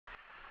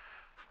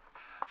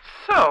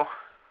So,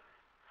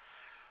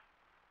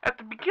 at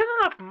the beginning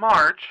of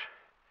March,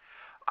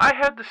 I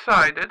had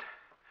decided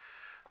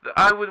that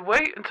I would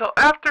wait until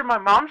after my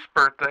mom's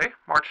birthday,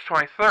 March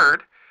 23rd,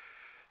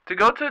 to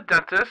go to the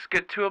dentist,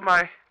 get two of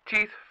my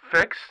teeth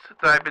fixed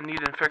that I've been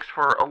needing fixed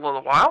for a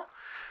little while.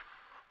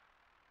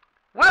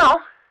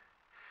 Well,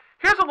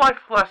 here's a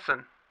life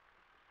lesson.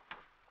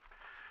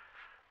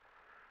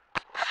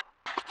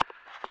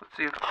 Let's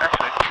see if,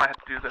 actually, I might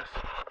have to do this.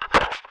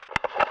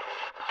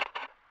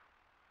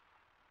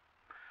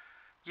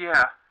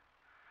 Yeah,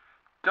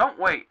 don't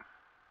wait.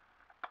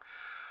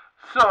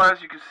 So,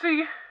 as you can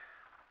see,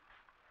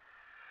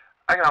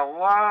 I got a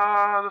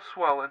lot of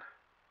swelling.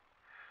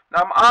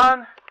 Now, I'm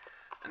on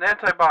an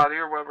antibody,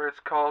 or whatever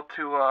it's called,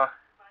 to,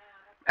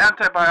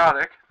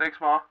 antibiotic. Thanks,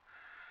 Mom.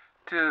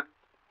 To,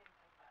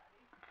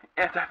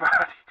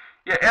 antibiotic.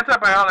 Yeah,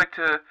 antibiotic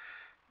to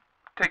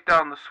take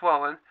down the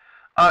swelling.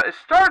 It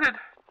started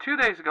 2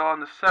 days ago on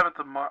the 7th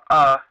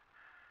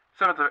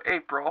of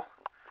April.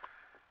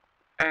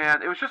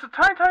 And it was just a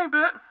tiny, tiny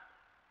bit.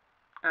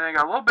 And it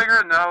got a little bigger,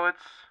 and now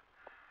it's...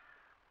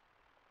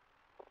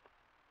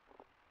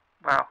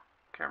 Wow,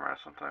 camera has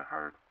something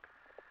hard.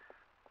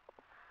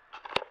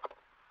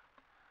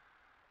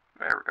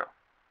 There we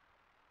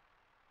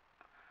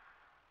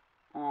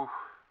go. Ooh,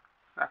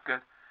 not good.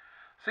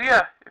 So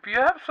yeah, if you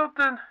have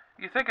something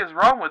you think is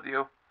wrong with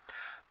you,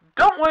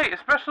 don't wait,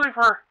 especially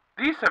for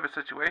these type of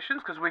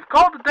situations, because we've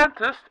called the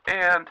dentist,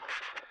 and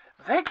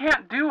they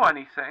can't do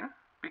anything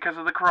because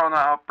of the corona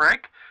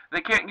outbreak.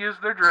 They can't use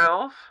their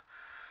drills.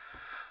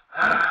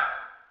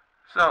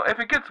 So if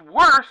it gets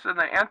worse and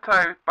the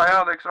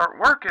antibiotics aren't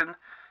working,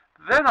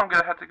 then I'm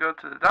going to have to go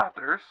to the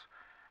doctors,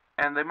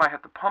 and they might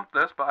have to pump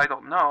this, but I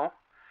don't know.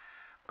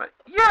 But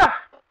yeah,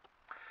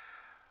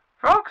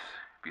 folks,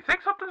 if you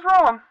think something's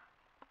wrong,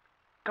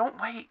 don't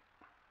wait.